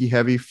bulky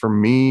heavy for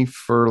me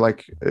for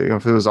like, you know,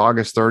 if it was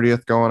August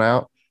 30th going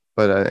out,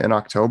 but in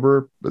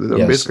October,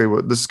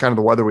 basically this is kind of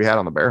the weather we had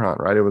on the bear hunt,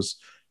 right? It was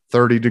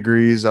 30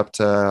 degrees up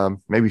to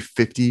maybe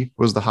 50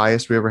 was the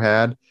highest we ever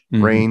had.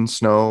 Rain,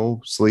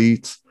 snow,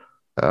 sleet.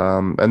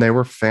 And they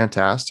were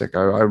fantastic.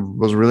 I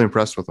was really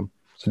impressed with them.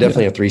 So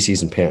definitely a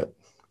 3-season pant.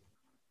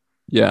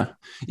 Yeah.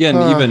 Yeah.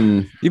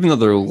 And even though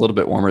they're a little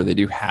bit warmer, they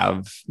do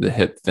have the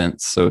hip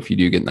vents. So if you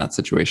do get in that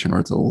situation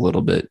where it's a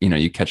little bit, you know,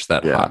 you catch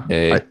that hot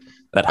day,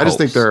 I just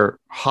think they're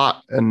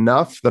hot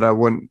enough that I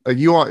wouldn't like,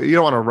 you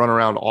don't want to run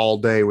around all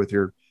day with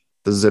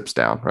the zips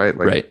down, right?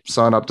 Like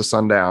sun up to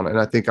sundown. And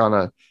I think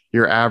on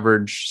your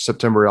average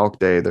September elk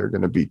day, they're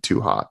going to be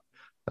too hot.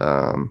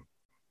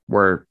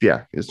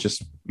 It's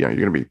just, you know,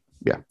 you're going to be,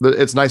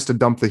 it's nice to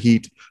dump the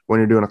heat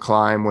when you're doing a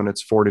climb, when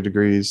it's 40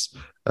 degrees.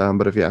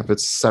 But if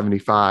it's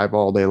 75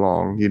 all day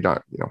long, you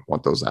don't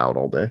want those out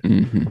all day.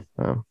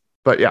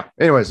 But yeah,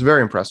 anyways,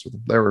 very impressed with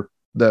them. They were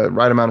the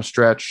right amount of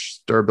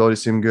stretch, durability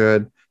seemed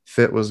good,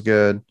 fit was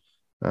good.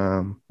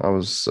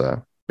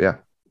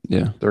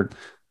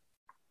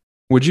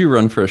 Would you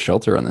run for a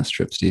shelter on this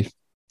trip, Steve?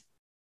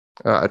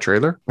 A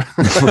trailer.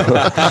 We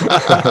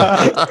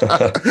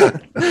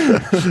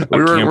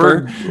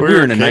were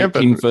in a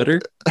 19-footer.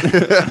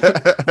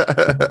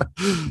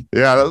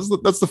 Yeah,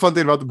 that's the fun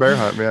thing about the bear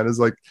hunt, man. Is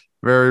like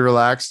very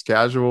relaxed,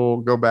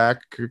 casual. Go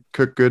back,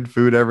 cook good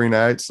food every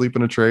night, sleep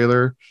in a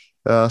trailer,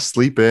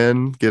 sleep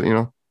in.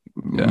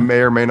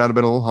 May or may not have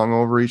been a little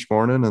hungover each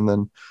morning, and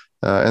then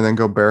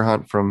go bear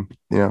hunt from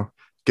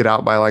get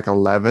out by like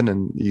 11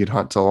 and you'd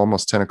hunt till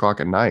almost 10 o'clock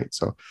at night.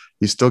 So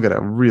you still get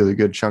a really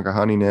good chunk of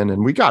hunting in,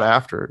 and we got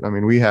after it. I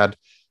mean, I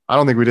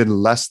don't think we did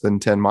less than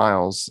 10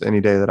 miles any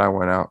day that I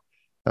went out.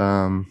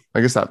 I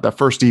guess that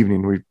first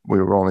evening we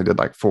only did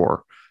like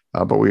 4,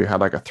 but we had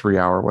like a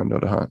 3-hour window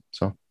to hunt.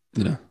 So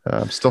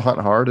still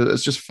hunting hard.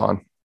 It's just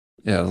fun.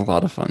 Yeah, it was a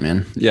lot of fun,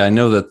 man. Yeah, I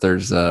know that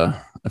there's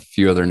a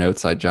few other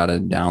notes I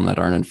jotted down that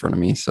aren't in front of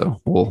me.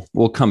 So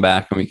we'll come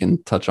back and we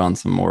can touch on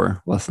some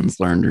more lessons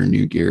learned or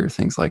new gear,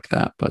 things like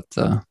that. But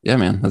yeah,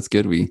 man, that's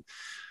good. We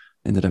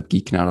ended up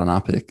geeking out on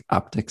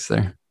optics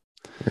there.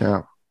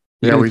 Yeah.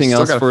 Yeah. Anything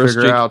else for us,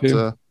 Jake?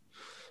 Go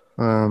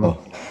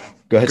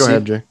ahead. Go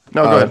ahead, Jay.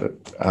 No, go ahead.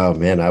 Oh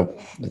man, I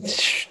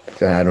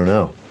don't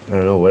know. I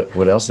don't know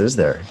what else is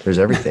there. There's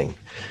everything.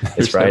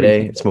 It's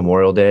Friday. It's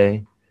Memorial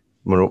Day.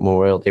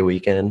 Memorial Day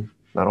weekend.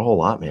 Not a whole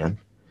lot, man.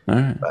 All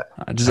right. But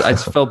I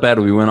just felt bad.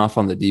 We went off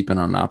on the deep end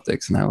on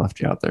optics, and I left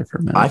you out there for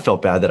a minute. I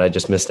felt bad that I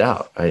just missed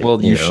out.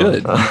 Well, you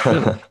should.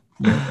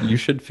 You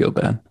should feel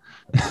bad.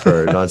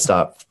 For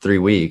nonstop 3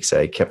 weeks,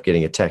 I kept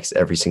getting a text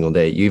every single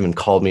day. You even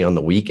called me on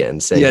the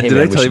weekend saying, Yeah, "Hey, did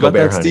man, I we tell you should go about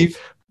bear that, hunting." Steve?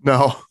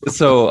 No.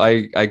 So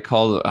I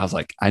called. I was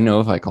like, I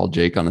know if I call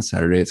Jake on a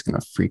Saturday, it's gonna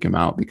freak him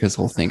out because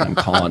he'll think I'm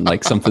calling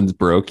like something's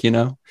broke,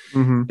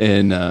 Mm-hmm.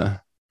 And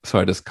so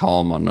I just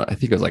call him on. I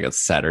think it was like a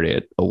Saturday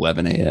at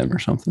 11 a.m. or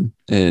something,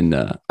 and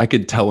I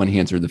could tell when he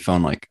answered the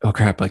phone, like, "Oh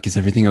crap! Like, is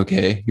everything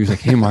okay?" He was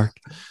like, "Hey, Mark."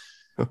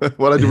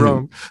 What I do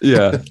wrong?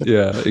 Yeah, And he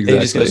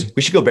just exactly. goes,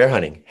 "We should go bear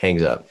hunting."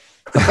 Hangs up.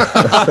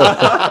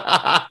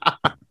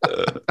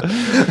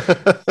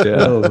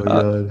 Yeah. Oh my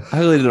god.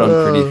 I laid it on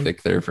pretty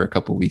thick there for a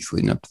couple of weeks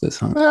leading up to this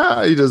hunt.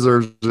 Yeah, he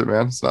deserves it,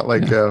 man. It's not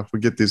like Yeah. we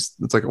get these.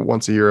 It's like a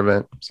once a year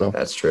event. So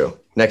That's true.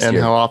 Next and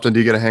year, how often do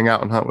you get to hang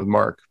out and hunt with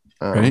Mark?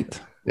 Right.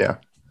 Yeah.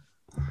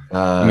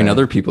 I mean,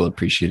 other people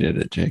appreciated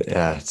it, Jake.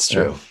 Yeah, it's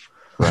true.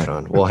 Yeah. Right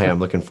on. Well, hey, I'm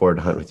looking forward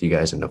to hunt with you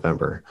guys in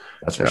November.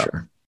 That's for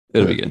sure.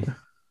 It'll be good.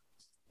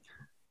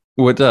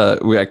 What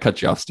I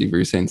cut you off, Steve. Were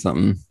you saying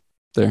something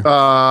there?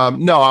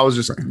 No, I was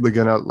just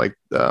gonna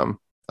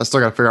I still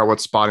gotta figure out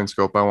what spotting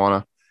scope I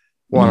wanna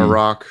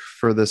rock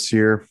for this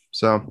year.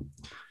 So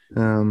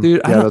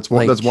Dude, that's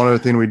one other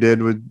thing we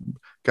did. We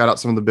got out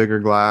some of the bigger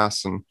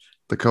glass, and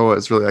the Koa,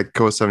 it's really like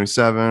Koa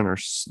 77 or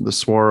the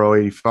Swaro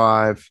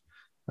 85.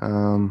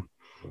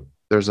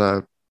 There's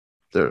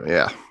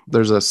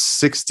a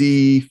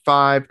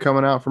 65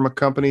 coming out from a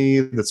company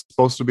that's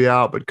supposed to be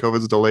out, but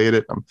COVID's delayed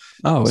it.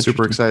 I'm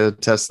super excited to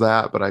test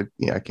that, but I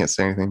can't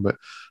say anything. But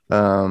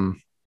I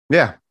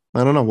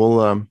don't know.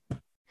 We'll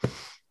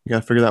you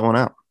gotta figure that one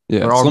out. Yeah,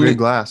 they're all good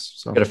glass.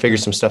 So gotta figure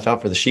some stuff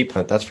out for the sheep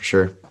hunt. That's for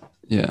sure.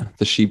 Yeah,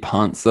 the sheep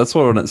hunts. That's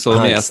what. So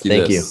let me ask you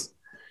this.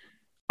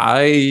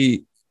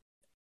 I,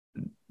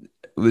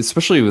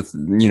 especially with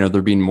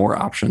there being more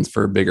options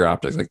for bigger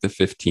optics like the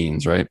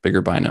 15s, right?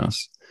 Bigger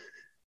binos.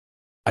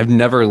 I've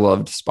never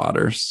loved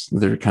spotters.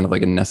 They're kind of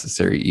like a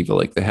necessary evil.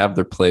 Like they have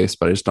their place,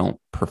 but I just don't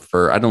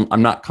prefer.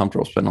 I'm not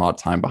comfortable spending a lot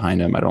of time behind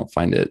them. I don't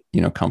find it,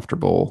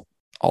 comfortable.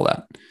 All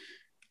that.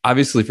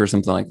 Obviously, for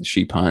something like the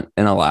sheep hunt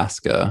in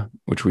Alaska,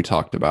 which we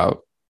talked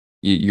about,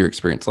 your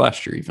experience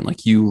last year, even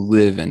like you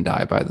live and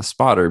die by the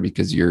spotter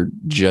because you're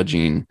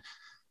judging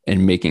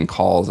and making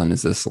calls on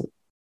is this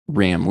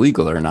ram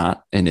legal or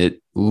not, and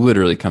it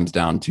literally comes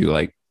down to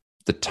like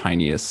the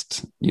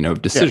tiniest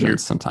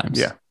decisions sometimes.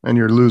 Yeah, and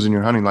you're losing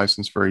your hunting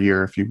license for a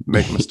year if you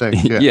make a mistake.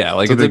 Yeah,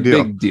 like it's a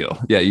big deal.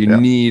 Yeah, you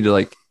need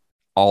like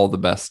all the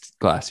best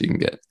glass you can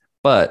get.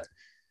 But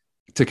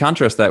to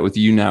contrast that with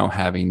you now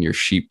having your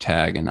sheep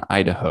tag in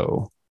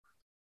Idaho,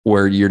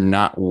 where you're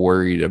not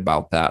worried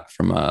about that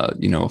from a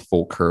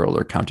full curl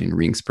or counting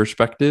rings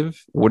perspective,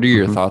 what are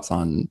your thoughts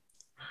on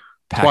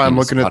packing?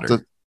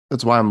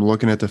 That's why I'm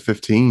looking at the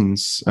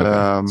 15s.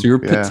 Okay. So you're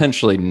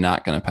potentially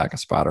not going to pack a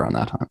spotter on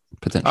that hunt.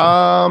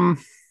 Potentially.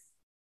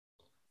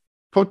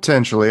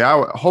 Potentially.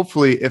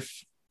 Hopefully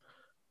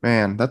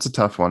that's a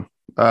tough one.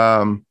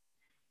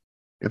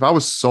 If I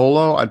was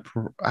solo,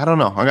 I don't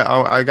know.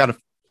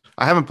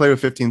 I haven't played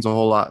with 15s a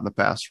whole lot in the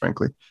past,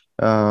 frankly.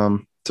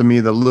 To me,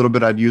 the little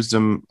bit I'd used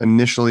them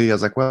initially, I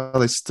was like, well,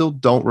 they still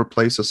don't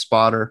replace a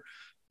spotter.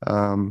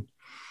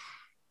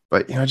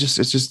 But it's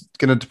just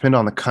going to depend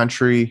on the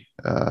country.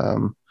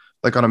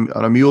 Like on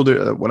a mule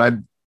deer, when I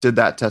did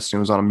that testing, it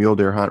was on a mule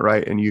deer hunt,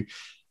 right? And you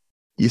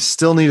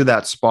still needed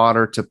that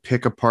spotter to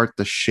pick apart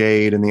the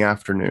shade in the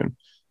afternoon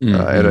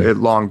at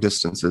long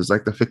distances.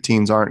 Like the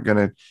 15s aren't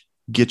going to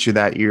get you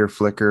that ear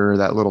flicker,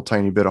 that little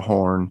tiny bit of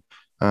horn.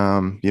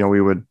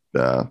 We would.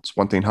 It's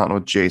one thing hunting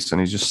with Jason.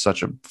 He's just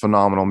such a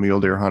phenomenal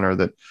mule deer hunter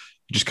that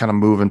you're just kind of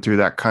moving through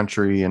that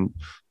country and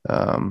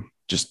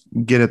just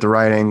get at the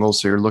right angle.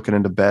 So you're looking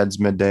into beds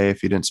midday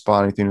if you didn't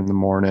spot anything in the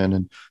morning,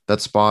 and that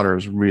spotter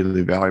is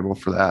really valuable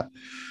for that.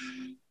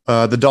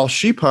 The Dall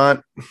sheep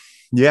hunt,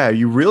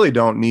 you really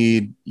don't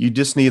need. You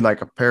just need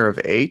like a pair of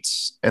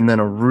 8s and then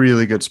a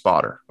really good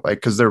spotter, like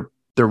because they're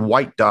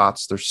white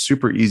dots. They're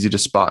super easy to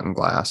spot in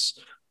glass.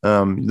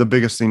 The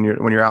biggest thing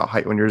when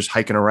you're just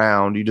hiking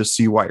around, you just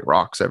see white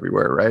rocks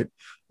everywhere, right?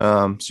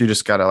 So you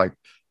just gotta like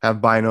have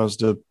binos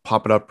to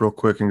pop it up real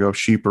quick and go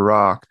sheep or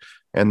rock,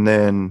 and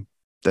then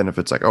if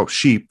it's like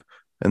sheep,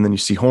 and then you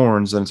see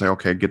horns, then it's like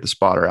okay, get the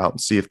spotter out and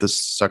see if this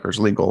sucker's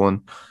legal,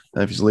 and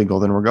if he's legal,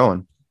 then we're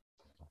going.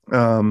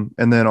 And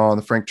then on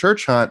the Frank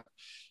Church hunt,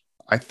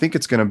 I think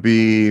it's going to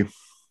be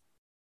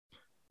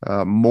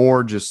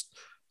more just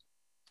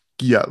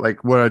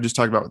like what I just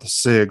talked about with the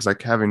SIGs,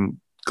 like having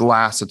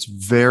glass that's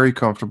very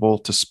comfortable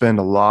to spend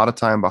a lot of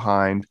time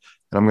behind.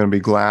 And I'm going to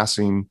be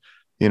glassing,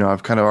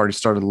 I've kind of already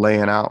started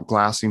laying out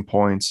glassing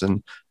points,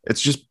 and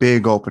it's just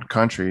big open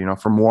country,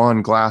 from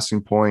one glassing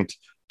point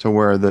to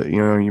where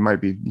you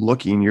might be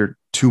looking, you're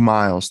 2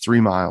 miles,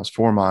 3 miles,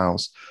 4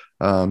 miles.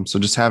 So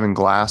just having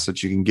glass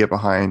that you can get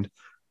behind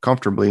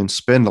comfortably and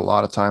spend a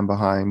lot of time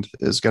behind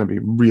is going to be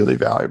really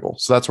valuable.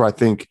 So that's where I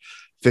think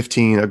a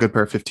good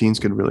pair of 15s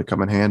could really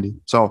come in handy.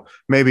 So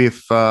maybe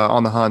if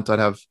on the hunt, I'd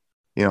have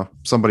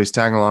somebody's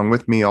tagging along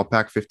with me, I'll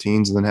pack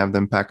 15s and then have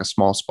them pack a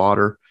small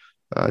spotter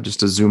just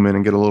to zoom in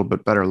and get a little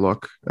bit better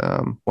look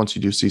once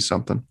you do see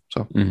something.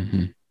 So,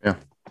 yeah.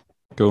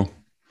 Cool.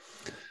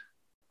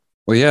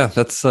 Well, yeah,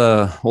 that's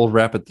we'll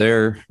wrap it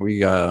there.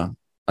 We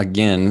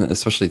again,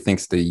 especially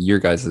thanks to your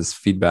guys'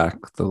 feedback,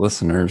 the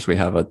listeners, we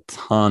have a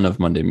ton of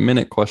Monday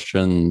Minute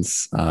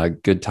questions,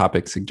 good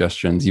topic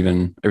suggestions,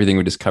 even everything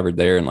we just covered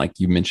there. And like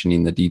you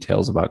mentioning the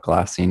details about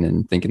glassing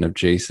and thinking of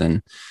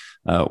Jason,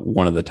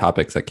 one of the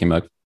topics that came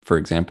up, for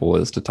example,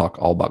 is to talk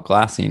all about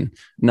glassing,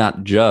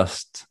 not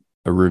just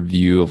a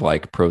review of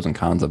like pros and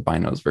cons of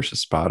binos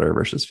versus spotter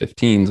versus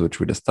 15s,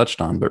 which we just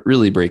touched on, but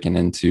really breaking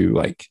into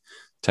like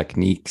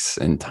techniques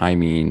and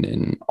timing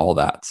and all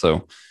that.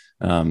 So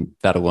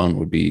that alone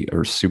would be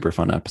a super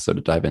fun episode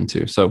to dive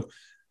into. So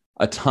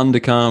a ton to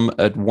come.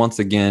 Once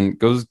again,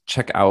 go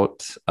check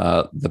out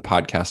the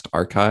podcast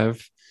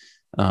archive.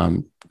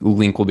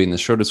 Link will be in the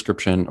show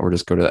description, or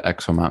just go to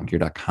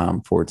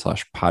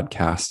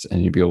exomountaingear.com/podcast,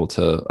 and you'll be able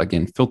to,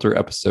 again, filter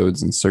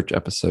episodes and search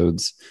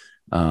episodes.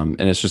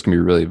 And it's just going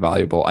to be really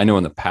valuable. I know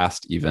in the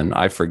past, even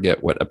I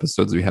forget what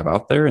episodes we have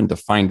out there, and to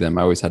find them,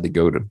 I always had to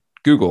go to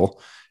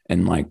Google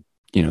and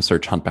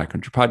search Hunt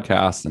Backcountry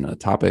Podcast and a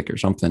topic or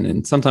something.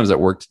 And sometimes it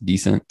worked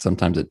decent,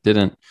 sometimes it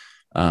didn't.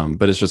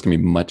 But it's just going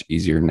to be much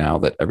easier now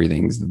that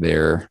everything's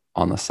there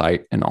on the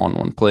site and on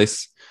one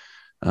place.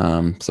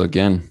 So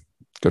again,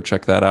 go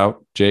check that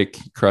out.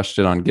 Jake, you crushed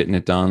it on getting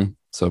it done.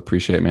 So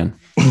appreciate it, man.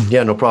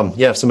 Yeah, no problem.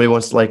 Yeah, if somebody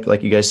wants to,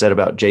 like you guys said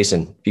about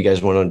Jason, if you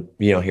guys want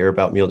to, hear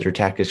about mule deer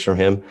tactics from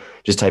him,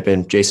 just type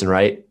in Jason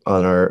Wright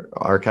on our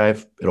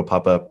archive. It'll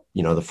pop up,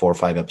 the 4 or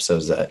 5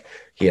 episodes that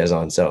he has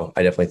on. So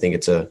I definitely think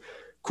it's a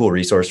cool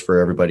resource for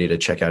everybody to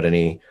check out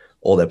any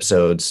old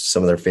episodes,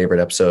 some of their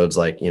favorite episodes,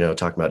 like,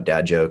 talking about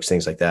dad jokes,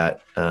 things like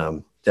that.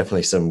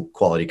 Definitely some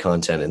quality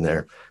content in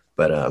there,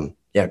 but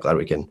yeah, glad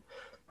we can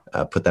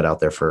put that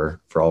out there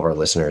for all of our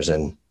listeners,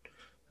 and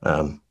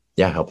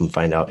help them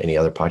find out any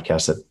other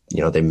podcasts that,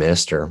 they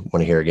missed or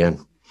want to hear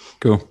again.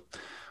 Cool.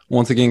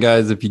 Once again,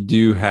 guys, if you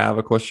do have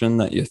a question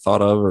that you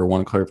thought of or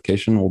want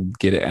clarification, we'll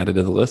get it added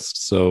to the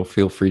list. So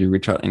feel free to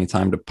reach out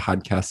anytime to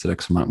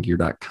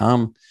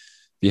podcast@exomountaingear.com.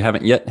 If you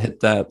haven't yet, hit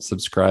that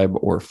subscribe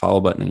or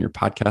follow button in your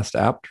podcast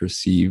app to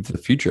receive the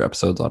future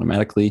episodes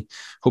automatically.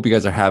 Hope you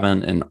guys are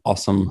having an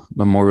awesome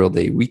Memorial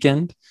Day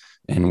weekend,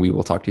 and we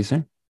will talk to you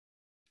soon.